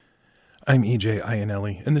I'm EJ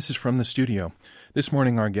Iannelli, and this is From the Studio. This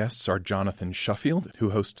morning our guests are Jonathan Shuffield, who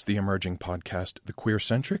hosts the emerging podcast The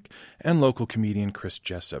Queercentric, and local comedian Chris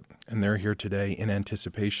Jessup. And they're here today in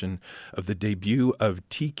anticipation of the debut of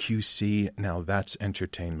TQC Now That's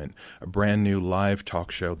Entertainment, a brand new live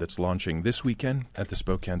talk show that's launching this weekend at the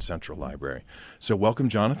Spokane Central Library. So welcome,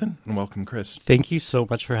 Jonathan, and welcome, Chris. Thank you so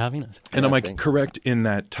much for having us. And am I correct in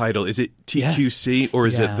that title? Is it TQC or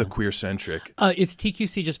is it The Queercentric? It's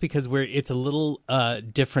TQC just because it's a little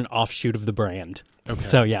different offshoot of the brand. Okay.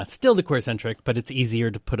 So, yeah, it's still The Queercentric, but it's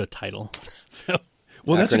easier to put a title. So,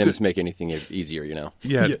 well, acronyms make anything easier, you know.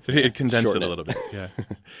 Yeah, yes. It condenses it a little bit. Yeah,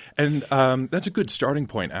 and that's a good starting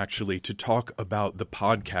point, actually, to talk about the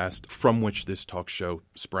podcast from which this talk show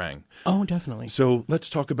sprang. Oh, definitely. So let's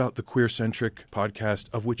talk about the Queercentric podcast,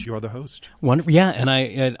 of which you are the host. Wonderful. Yeah, and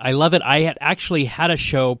I love it. I had actually had a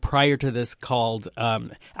show prior to this called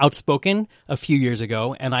Outspoken a few years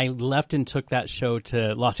ago, and I left and took that show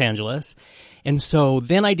to Los Angeles. And so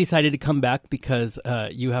then I decided to come back because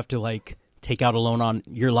you have to take out a loan on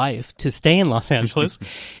your life to stay in Los Angeles,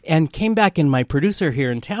 and came back. And my producer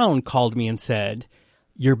here in town called me and said,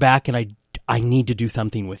 "You're back, and I need to do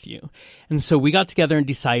something with you." And so we got together and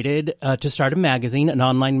decided to start a magazine, an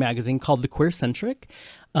online magazine called The Queercentric.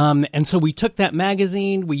 And so we took that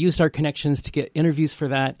magazine, we used our connections to get interviews for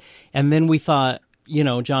that, and then we thought,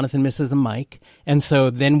 Jonathan misses the mic. And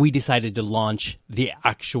so then we decided to launch the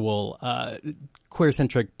actual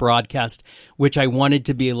Queercentric broadcast, which I wanted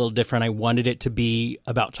to be a little different. I wanted it to be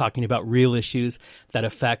about talking about real issues that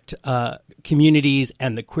affect communities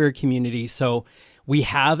and the queer community. So we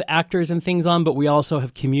have actors and things on, but we also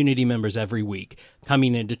have community members every week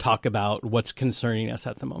coming in to talk about what's concerning us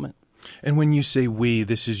at the moment. And when you say we,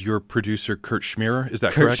 this is your producer, Kurt Schmierer, is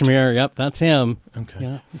that correct? Kurt Schmierer, yep, that's him. Okay.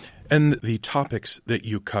 Yeah. And the topics that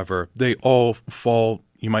you cover, they all fall,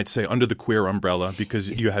 you might say, under the queer umbrella because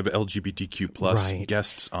you have LGBTQ plus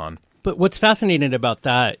guests on. But what's fascinating about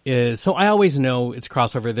that is, so I always know it's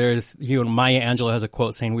crossover. There's, Maya Angelou has a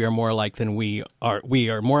quote saying, "We are more alike than we are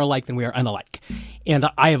more alike than we are unalike." And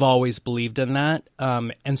I have always believed in that.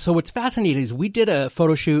 And so what's fascinating is we did a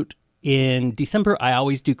photo shoot in December. I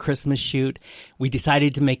always do Christmas shoot. We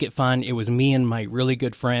decided to make it fun. It was me and my really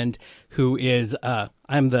good friend who is,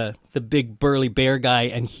 I'm the big burly bear guy,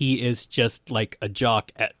 and he is just like a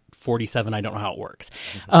jock at 47. I don't know how it works.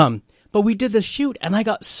 But we did the shoot, and I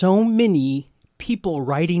got so many people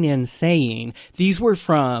writing in saying, these were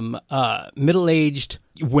from middle-aged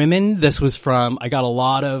women. I got a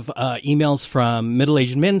lot of emails from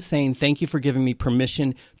middle-aged men saying, "Thank you for giving me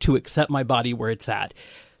permission to accept my body where it's at."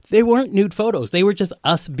 They weren't nude photos. They were just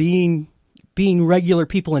us being regular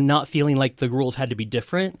people and not feeling like the rules had to be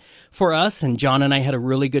different for us. And John and I had a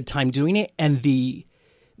really good time doing it. And the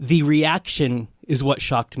reaction is what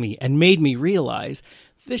shocked me and made me realize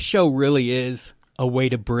this show really is a way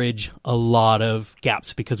to bridge a lot of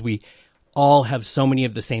gaps because we all have so many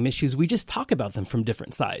of the same issues. We just talk about them from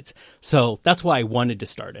different sides. So that's why I wanted to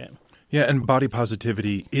start it. Yeah, and body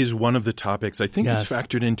positivity is one of the topics. I think it's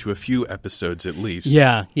factored into a few episodes at least.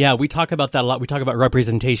 Yeah, we talk about that a lot. We talk about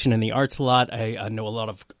representation in the arts a lot. I know a lot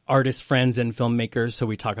of artist friends and filmmakers, so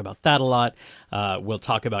we talk about that a lot. We'll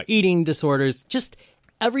talk about eating disorders, just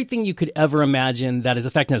everything you could ever imagine that is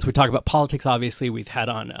affecting us. We talk about politics, obviously. We've had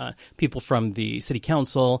on people from the city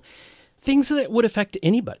council, things that would affect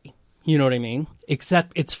anybody. You know what I mean?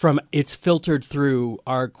 Except it's filtered through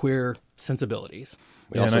our queer sensibilities.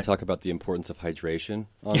 We also talk about the importance of hydration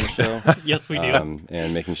on the show. Yes, we do.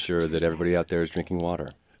 And making sure that everybody out there is drinking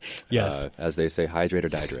water. Yes. As they say, hydrate or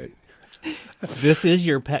dihydrate. This is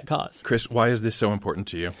your pet cause. Chris, why is this so important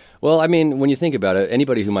to you? Well, I mean, when you think about it,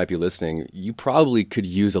 anybody who might be listening, you probably could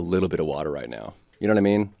use a little bit of water right now. You know what I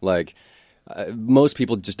mean? Most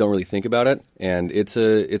people just don't really think about it, and it's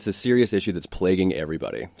a serious issue that's plaguing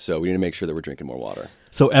everybody. So we need to make sure that we're drinking more water.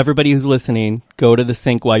 So everybody who's listening, go to the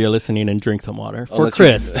sink while you're listening and drink some water. For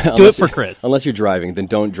Chris. Do it for Chris. Unless you're driving, then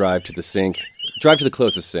don't drive to the sink. Drive to the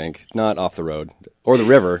closest sink, not off the road. Or the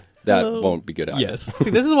river. That won't be good either. Yes.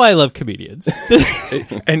 See, this is why I love comedians.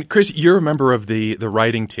 And Chris, you're a member of the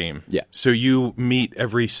writing team. Yeah. So you meet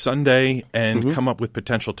every Sunday and come up with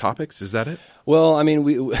potential topics. Is that it? Well, I mean,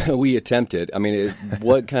 we attempt it. I mean,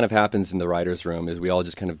 what kind of happens in the writer's room is we all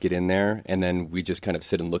just kind of get in there, and then we just kind of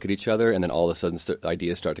sit and look at each other, and then all of a sudden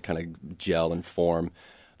ideas start to kind of gel and form.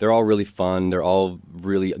 They're all really fun. They're all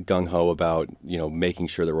really gung-ho about, making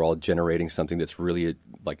sure that we're all generating something that's really,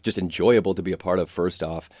 just enjoyable to be a part of, first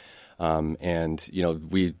off. And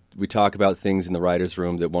we talk about things in the writer's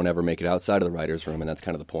room that won't ever make it outside of the writer's room, and that's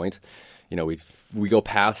kind of the point. we go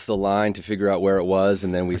past the line to figure out where it was,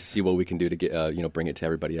 and then we see what we can do to get bring it to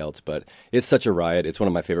everybody else. But it's such a riot. It's one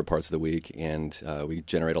of my favorite parts of the week, and we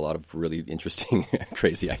generate a lot of really interesting,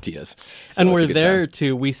 crazy ideas. So and we're there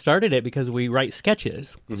we started it because we write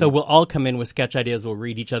sketches. Mm-hmm. So we'll all come in with sketch ideas. We'll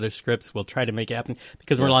read each other's scripts. We'll try to make it happen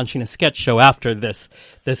because we're launching a sketch show after this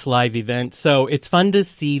live event. So it's fun to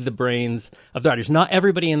see the brains of the writers. Not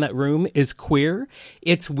everybody in that room is queer.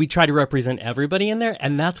 We try to represent everybody in there,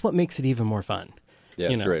 and that's what makes it even more fun. Yeah,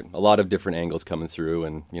 it's great. A lot of different angles coming through,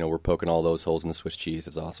 and we're poking all those holes in the Swiss cheese.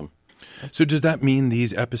 It's awesome. So does that mean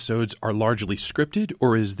these episodes are largely scripted,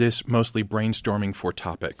 or is this mostly brainstorming for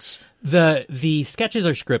topics? The sketches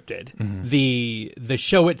are scripted. Mm-hmm. The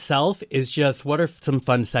show itself is just what are some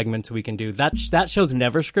fun segments we can do. That show's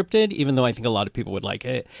never scripted, even though I think a lot of people would like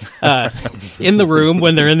it. In the room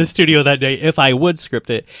when they're in the studio that day, if I would script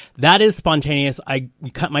it, that is spontaneous. I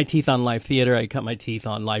cut my teeth on live theater. I cut my teeth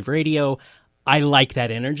on live radio. I like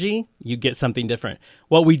that energy. You get something different.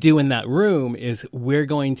 What we do in that room is we're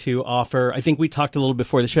going to offer, I think we talked a little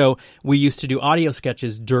before the show, we used to do audio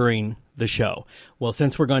sketches during the show. Well,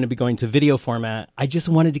 since we're going to be going to video format, I just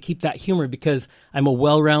wanted to keep that humor because I'm a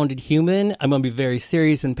well-rounded human. I'm going to be very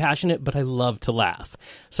serious and passionate, but I love to laugh.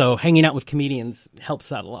 So hanging out with comedians helps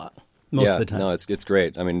that a lot most of the time. No, it's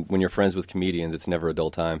great. I mean, when you're friends with comedians, it's never a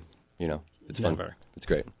dull time. It's fun. Never. It's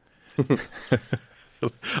great.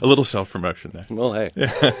 A little self-promotion there. Well, hey.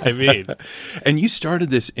 I mean. And you started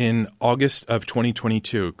this in August of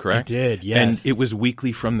 2022, correct? I did, yes. And it was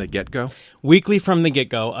weekly from the get-go? Weekly from the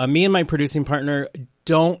get-go. Me and my producing partner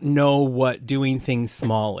don't know what doing things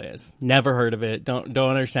small is. Never heard of it. Don't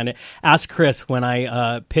understand it. Ask Chris when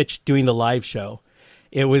I pitched doing the live show.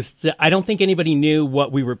 I don't think anybody knew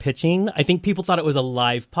what we were pitching. I think people thought it was a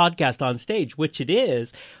live podcast on stage, which it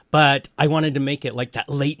is, but I wanted to make it like that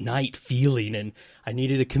late night feeling, and I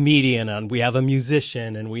needed a comedian, and we have a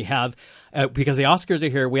musician, and we have, because the Oscars are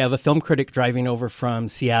here, we have a film critic driving over from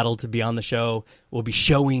Seattle to be on the show. We'll be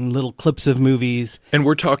showing little clips of movies. And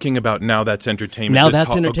we're talking about Now That's Entertainment. Now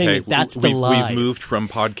That's Entertainment. Okay, that's the live. We've moved from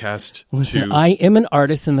podcast to... I am an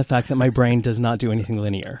artist in the fact that my brain does not do anything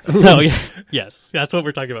linear. So, yes, that's what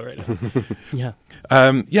we're talking about right now.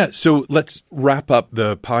 Yeah. So let's wrap up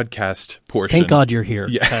the podcast portion. Thank God you're here.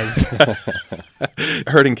 Yeah.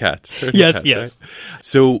 Herding cats. Yes. Right?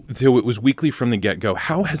 So it was weekly from the get-go.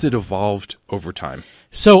 How has it evolved over time?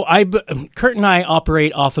 So Kurt and I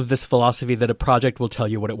operate off of this philosophy that a project will tell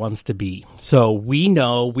you what it wants to be. So we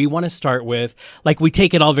know we want to start with, we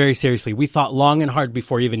take it all very seriously. We thought long and hard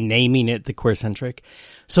before even naming it the Queer-Centric.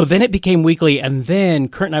 So then it became weekly, and then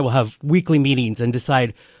Kurt and I will have weekly meetings and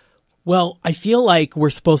decide, well, I feel like we're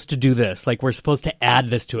supposed to do this, like we're supposed to add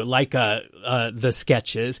this to it, like the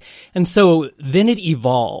sketches. And so then it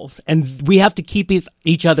evolves, and we have to keep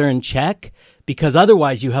each other in check, because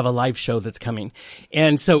otherwise you have a live show that's coming.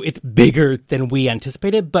 And so it's bigger than we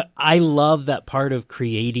anticipated, but I love that part of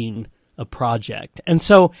creating a project. And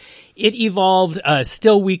so it evolved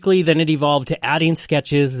still weekly, then it evolved to adding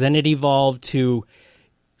sketches, then it evolved to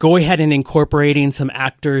go ahead and incorporating some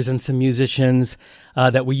actors and some musicians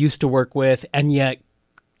that we used to work with, and yet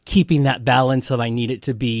keeping that balance of I need it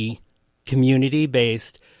to be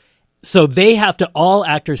community-based. So all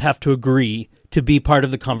actors have to agree to be part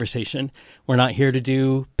of the conversation. We're not here to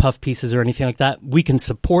do puff pieces or anything like that. We can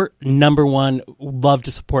support, number one, love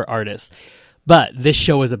to support artists. But this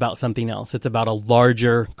show is about something else. It's about a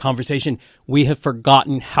larger conversation. We have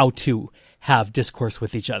forgotten how to have discourse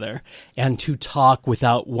with each other and to talk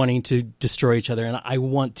without wanting to destroy each other. And I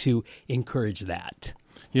want to encourage that.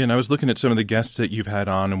 Yeah, and I was looking at some of the guests that you've had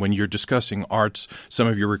on, and when you're discussing arts, some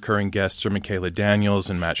of your recurring guests are Michaela Daniels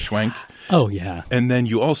and Matt Schwenk. Oh, yeah. And then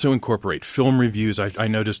you also incorporate film reviews. I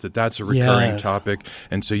noticed that that's a recurring topic.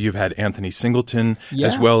 And so you've had Anthony Singleton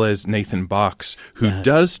as well as Nathan Box, who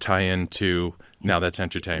does tie into Now That's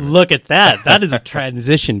Entertainment. Look at that. That is a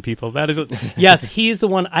transition, people. Yes, he's the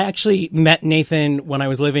one. I actually met Nathan when I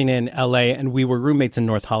was living in L.A., and we were roommates in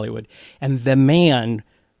North Hollywood. And the man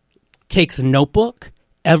takes a notebook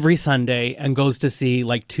every Sunday and goes to see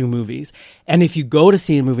 2 movies. And if you go to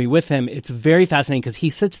see a movie with him, it's very fascinating because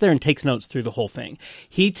he sits there and takes notes through the whole thing.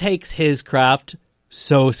 He takes his craft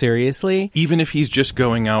so seriously. Even if he's just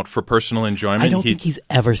going out for personal enjoyment? I don't think he's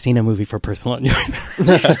ever seen a movie for personal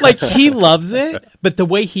enjoyment. He loves it, but the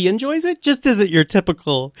way he enjoys it just isn't your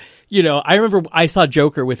typical, I remember I saw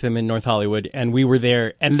Joker with him in North Hollywood, and we were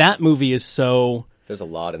there, and that movie is so... There's a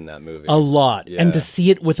lot in that movie. A lot. Yeah. And to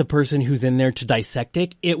see it with a person who's in there to dissect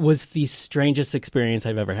it, it was the strangest experience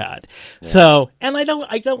I've ever had. Yeah. So, and I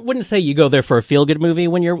wouldn't say you go there for a feel-good movie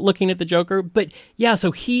when you're looking at the Joker, but yeah,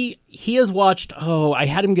 so he has watched, I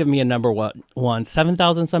had him give me a number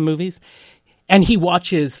 7,000 some movies. And he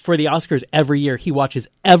watches, for the Oscars every year, he watches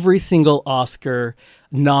every single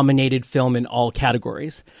Oscar-nominated film in all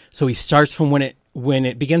categories. So he starts from when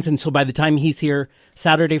it begins until by the time he's here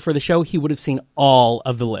Saturday for the show, he would have seen all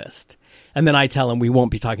of the list. And then I tell him we won't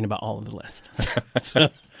be talking about all of the list. So,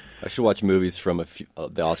 I should watch movies from the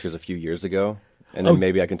Oscars a few years ago. And then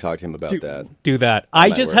maybe I can talk to him about that. Do that. I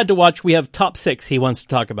just had to watch, we have top 6 he wants to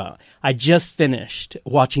talk about. I just finished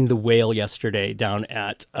watching The Whale yesterday down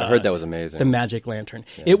at... I heard that was amazing. The Magic Lantern.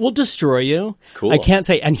 Yeah. It will destroy you. Cool. I can't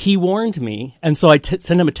say... And he warned me. And so I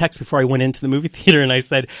sent him a text before I went into the movie theater and I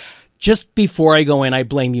said, just before I go in, I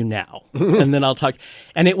blame you now. And then I'll talk...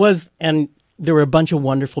 And it was... And there were a bunch of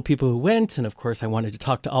wonderful people who went. And of course, I wanted to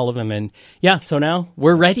talk to all of them. And yeah, so now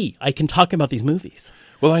we're ready. I can talk about these movies.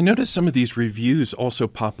 Well, I noticed some of these reviews also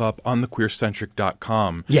pop up on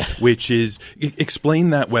thequeercentric.com. Yes. Which is,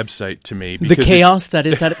 explain that website to me. The chaos that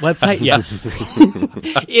is that website? Yes.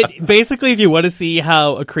 Basically, if you want to see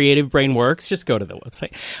how a creative brain works, just go to the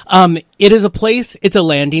website. It is a place, it's a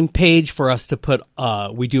landing page for us to put,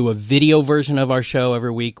 we do a video version of our show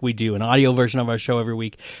every week. We do an audio version of our show every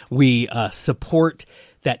week. We support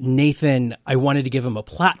that Nathan, I wanted to give him a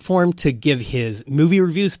platform to give his movie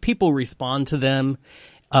reviews. People respond to them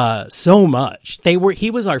so much.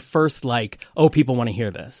 He was our first people want to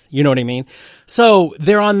hear this. You know what I mean? So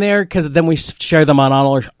they're on there because then we share them on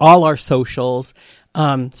all our socials.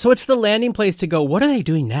 So it's the landing place to go, what are they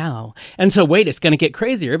doing now? And so wait, it's going to get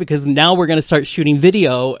crazier because now we're going to start shooting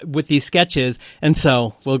video with these sketches. And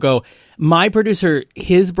so we'll go, my producer,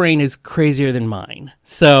 his brain is crazier than mine.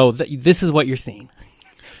 So this is what you're seeing.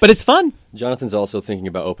 But it's fun. Jonathan's also thinking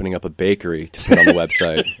about opening up a bakery to put on the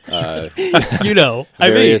website.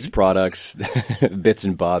 Various products, bits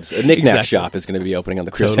and bobs. A knick-knack shop is going to be opening on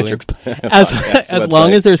the Queercentric podcast as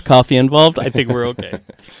long as there's coffee involved, I think we're okay.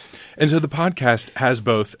 And so the podcast has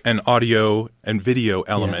both an audio and video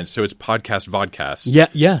element, yes. So it's podcast vodcast. Yeah,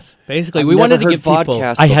 yes. Basically, we wanted to give people.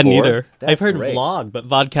 I hadn't either. I've heard vlog, but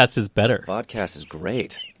vodcast is better. Vodcast is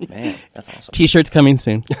great, man. That's awesome. T-shirts coming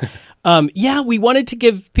soon. We wanted to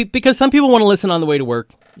give people because some people want to listen on the way to work.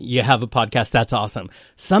 You have a podcast, that's awesome.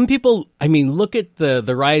 Some people, look at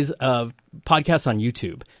the rise of podcasts on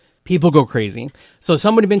YouTube. People go crazy. So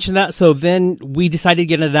somebody mentioned that. So then we decided to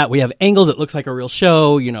get into that. We have angles. It looks like a real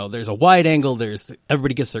show. There's a wide angle.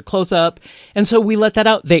 Everybody gets their close up. And so we let that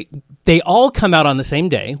out. They all come out on the same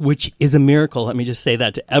day, which is a miracle. Let me just say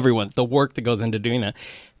that to everyone. The work that goes into doing that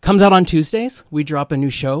comes out on Tuesdays. We drop a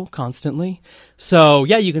new show constantly. So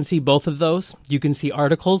yeah, you can see both of those. You can see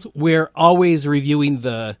articles. We're always reviewing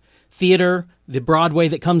the theater, the Broadway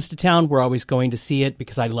that comes to town. We're always going to see it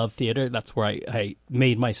because I love theater. That's where I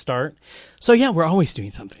made my start. So yeah, we're always doing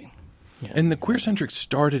something. Yeah. And the Queercentric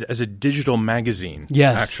started as a digital magazine,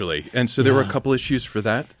 yes, actually. And so there were a couple issues for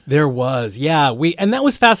that. There was, yeah. And that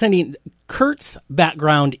was fascinating. Kurt's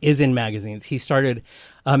background is in magazines. He started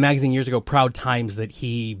a magazine years ago, Proud Times, that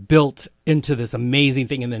he built into this amazing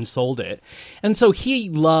thing and then sold it. And so he's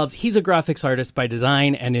a graphics artist by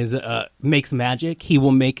design and makes magic. He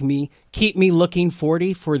will keep me looking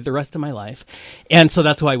 40 for the rest of my life. And so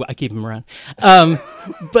that's why I keep him around.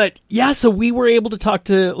 But yeah, so we were able to talk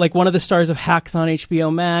to one of the stars of Hacks on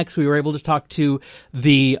HBO Max. We were able to talk to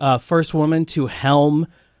the first woman to helm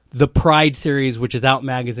the Pride series, which is Out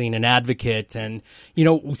Magazine, an advocate. And,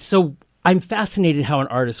 so I'm fascinated how an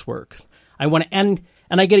artist works. I want to, and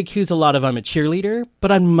I get accused a lot of I'm a cheerleader,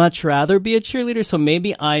 but I'd much rather be a cheerleader. So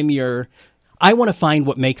maybe I want to find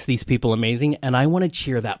what makes these people amazing, and I want to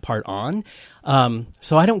cheer that part on.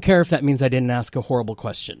 So I don't care if that means I didn't ask a horrible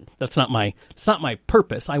question. It's not my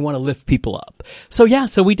purpose. I want to lift people up. So yeah,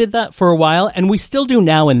 so we did that for a while, and we still do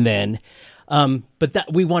now and then. But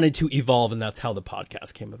that we wanted to evolve, and that's how the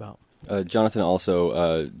podcast came about. Jonathan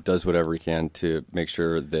also does whatever he can to make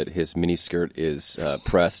sure that his mini skirt is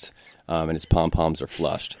pressed and his pom-poms are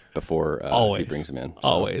flushed before he brings them in. So,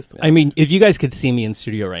 always. Yeah. If you guys could see me in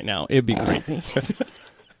studio right now, it'd be crazy.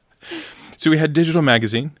 So we had Digital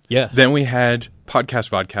Magazine. Yes. Then we had podcast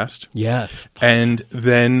vodcast. Yes. And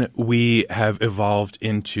then we have evolved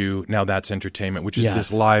into Now That's Entertainment, which is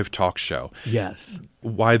this live talk show. Yes.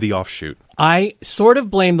 Why the offshoot? I sort of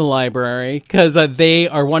blame the library because they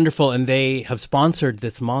are wonderful and they have sponsored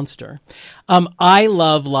this monster. I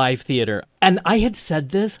love live theater. And I had said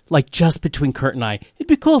this, like just between Kurt and I, it'd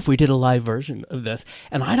be cool if we did a live version of this.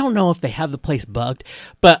 And I don't know if they have the place bugged.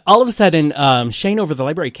 But all of a sudden, Shane over the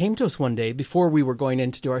library came to us one day before we were going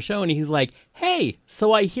in to do our show. And he's like, hey,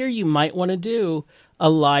 so I hear you might want to do a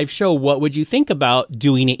live show. What would you think about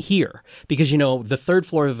doing it here? Because, the third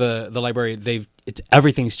floor of the library,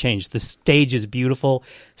 everything's changed. The stage is beautiful,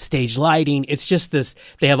 stage lighting. It's just this,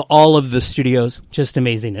 they have all of the studios, just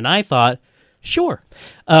amazing. And I thought, sure,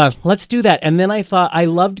 let's do that. And then I thought I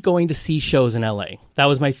loved going to see shows in LA. That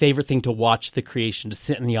was my favorite thing, to watch the creation, to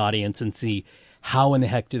sit in the audience and see how in the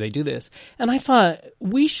heck do they do this. And I thought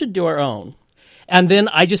we should do our own. And then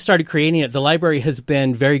I just started creating it. The library has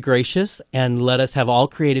been very gracious and let us have all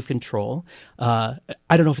creative control. I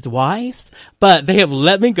don't know if it's wise, but they have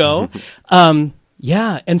let me go.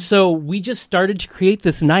 And so we just started to create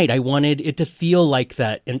this night. I wanted it to feel like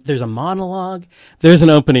that. And there's a monologue. There's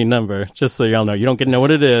an opening number, just so y'all know. You don't get to know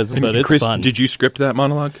what it is, but it's Chris, fun. Did you script that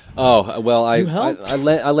monologue? Oh, well, I helped?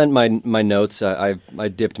 lent my notes. I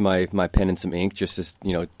dipped my pen in some ink just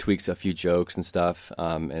to, tweaks a few jokes and stuff,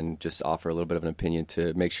 and just offer a little bit of an opinion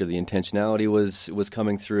to make sure the intentionality was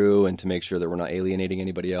coming through and to make sure that we're not alienating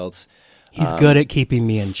anybody else. He's good at keeping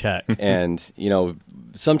me in check. And,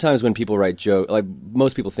 sometimes when people write jokes, like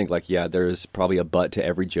most people think there's probably a but to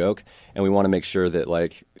every joke. And we want to make sure that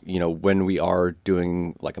when we are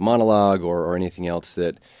doing like a monologue or anything else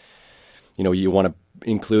that, you want to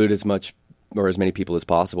include as much or as many people as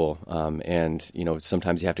possible. And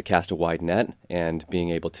sometimes you have to cast a wide net, and being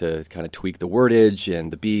able to kind of tweak the wordage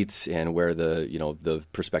and the beats and where the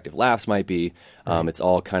prospective laughs might be. It's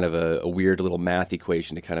all kind of a weird little math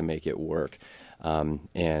equation to kind of make it work.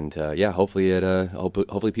 Hopefully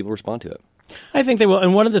hopefully people respond to it. I think they will.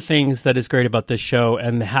 And one of the things that is great about this show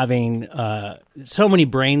and having so many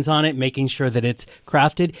brains on it, making sure that it's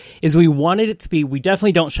crafted, is we wanted it to be, we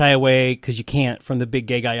definitely don't shy away, because you can't, from the big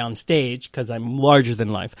gay guy on stage, because I'm larger than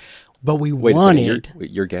life. But we wanted...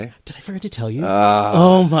 You're gay? Did I forget to tell you?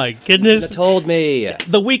 Oh my goodness. You told me.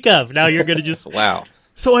 The week of. Now you're going to just... Wow.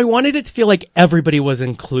 So I wanted it to feel like everybody was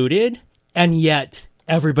included, and yet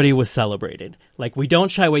everybody was celebrated. Like, we don't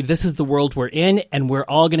shy away. This is the world we're in, and we're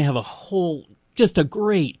all going to have just a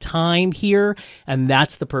great time here, and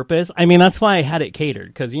that's the purpose. I mean, that's why I had it catered,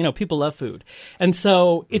 because, people love food. And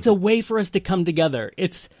so it's a way for us to come together.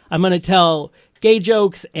 I'm going to tell gay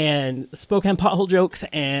jokes and Spokane pothole jokes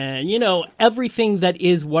and, everything that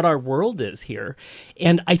is what our world is here.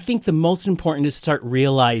 And I think the most important is start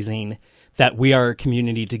realizing that we are a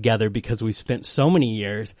community together, because we've spent so many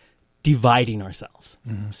years dividing ourselves.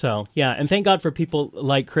 Mm-hmm. So, yeah, and thank God for people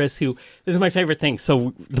like Chris, who, this is my favorite thing.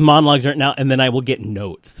 So the monologues aren't out, and then I will get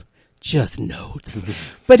notes. Just notes.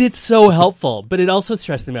 But it's so helpful. But it also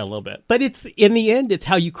stresses me out a little bit. But in the end, it's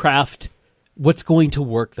how you craft what's going to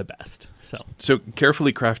work the best. So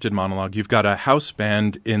carefully crafted monologue. You've got a house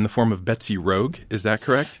band in the form of Betsy Rogue. Is that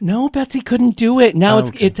correct? No, Betsy couldn't do it. Now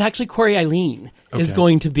it's actually Corey Eileen is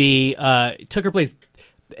going to be, took her place.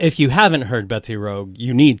 If you haven't heard Betsy Rogue,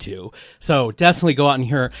 you need to. So definitely go out and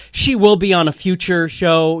hear her. She will be on a future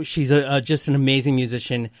show. She's just an amazing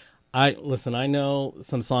musician. I know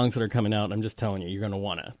some songs that are coming out. I'm just telling you, you're going to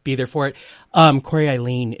want to be there for it. Corey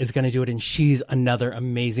Eileen is going to do it, and she's another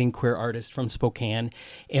amazing queer artist from Spokane.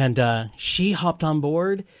 And she hopped on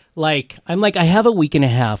board. I'm like, I have a week and a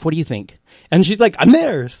half. What do you think? And she's like, I'm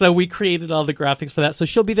there. So we created all the graphics for that. So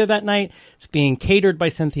she'll be there that night. It's being catered by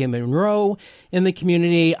Cynthia Monroe in the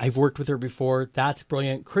community. I've worked with her before. That's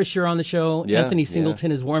brilliant. Chris, you're on the show. Yeah, Anthony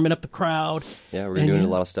Singleton is warming up the crowd. Yeah, we're doing a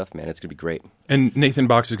lot of stuff, man. It's going to be great. And Nathan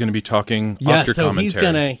Box is going to be talking Oscar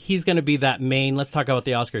commentary. He's gonna be that main. Let's talk about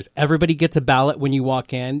the Oscars. Everybody gets a ballot when you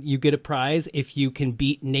walk in. You get a prize if you can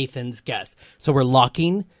beat Nathan's guess. So we're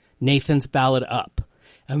locking Nathan's ballot up.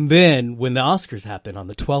 And then when the Oscars happen on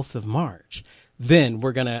the 12th of March, then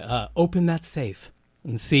we're going to open that safe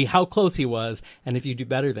and see how close he was. And if you do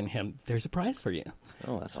better than him, there's a prize for you.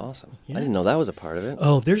 Oh, that's awesome. Yeah. I didn't know that was a part of it.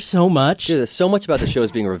 Oh, there's so much. Dude, there's so much about the show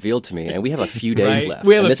is being revealed to me, and we have a few days left.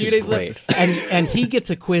 We have a few days left. And he gets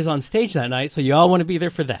a quiz on stage that night, so you all want to be there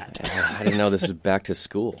for that. I didn't know this was back to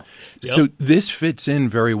school. Yep. So this fits in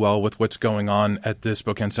very well with what's going on at the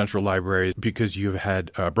Spokane Central Library, because you've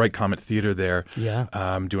had Bright Comet Theater there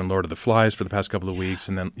doing Lord of the Flies for the past couple of weeks,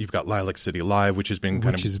 and then you've got Lilac City Live, which has been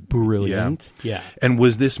which is brilliant. Yeah. And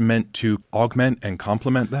was this meant to augment and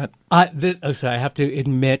complement that? So I have to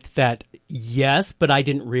admit that Yes, but I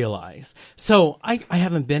didn't realize. So I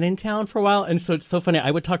haven't been in town for a while, and so it's so funny. I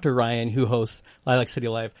would talk to Ryan, who hosts Lilac City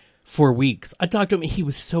Live, for weeks. I talked to him, and he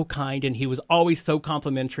was so kind, and he was always so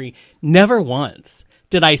complimentary. Never once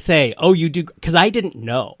did I say, "Oh, you do," because I didn't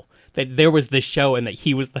know that there was this show and that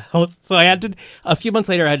he was the host. So I had to, a few months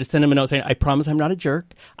later, I had to send him a note saying, "I promise I'm not a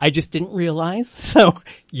jerk. I just didn't realize." So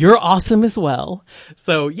you're awesome as well.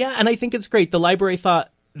 So yeah, and I think it's great. The library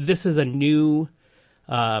thought this is a new,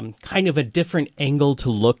 kind of a different angle to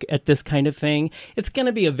look at this kind of thing. It's going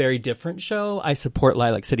to be a very different show. I support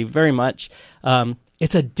Lilac City very much.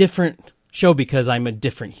 It's a different show because I'm a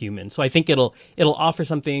different human. So I think it'll offer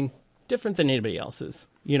something different than anybody else's,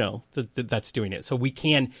 that's doing it. So we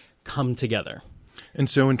can come together. And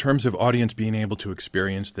so in terms of audience being able to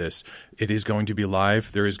experience this, it is going to be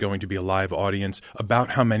live. There is going to be a live audience.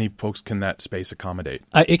 About how many folks can that space accommodate?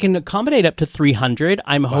 It can accommodate up to 300.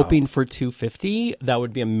 I'm hoping for 250. That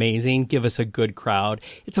would be amazing. Give us a good crowd.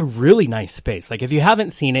 It's a really nice space. Like, if you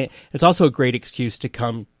haven't seen it, it's also a great excuse to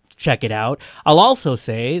come check it out. I'll also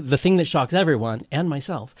say the thing that shocks everyone and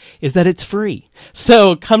myself is that it's free.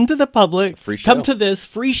 So come to the public, come to this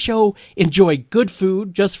free show, enjoy good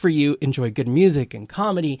food just for you, enjoy good music and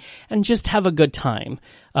comedy, and just have a good time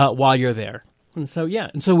while you're there. And so,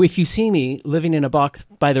 yeah. And so if you see me living in a box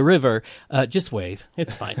by the river, just wave.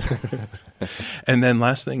 It's fine. And then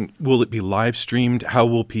last thing, will it be live streamed? How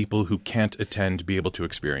will people who can't attend be able to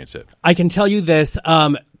experience it? I can tell you this.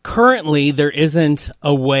 Currently, there isn't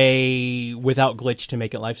a way without Glitch to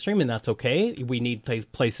make it live stream, and that's okay. We need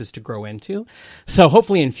places to grow into. So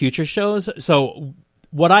hopefully in future shows. So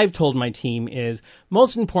what I've told my team is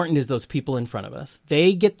most important is those people in front of us.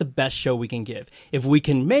 They get the best show we can give. If we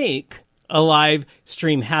can make a live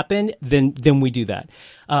stream happen, then we do that.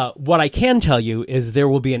 What I can tell you is there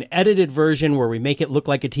will be an edited version where we make it look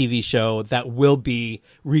like a TV show that will be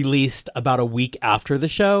released about a week after the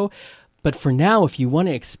show. But for now, if you want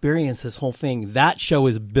to experience this whole thing, that show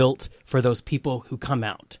is built for those people who come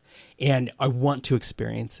out and I want to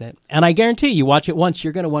experience it. And I guarantee you watch it once,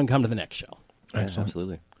 you're going to want to come to the next show. Yes,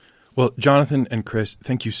 absolutely. Well, Jonathan and Chris,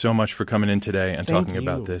 thank you so much for coming in today and talking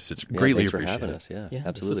about this. It's greatly appreciated. Thanks for having us. Yeah,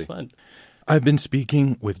 absolutely. This was fun. I've been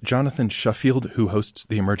speaking with Jonathan Shuffield, who hosts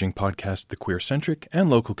the emerging podcast The Queer Centric, and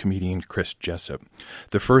local comedian Chris Jessup.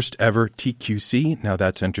 The first ever TQC, Now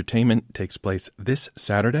That's Entertainment, takes place this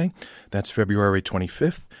Saturday. That's February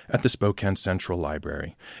 25th at the Spokane Central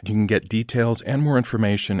Library. You can get details and more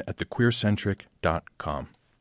information at thequeercentric.com.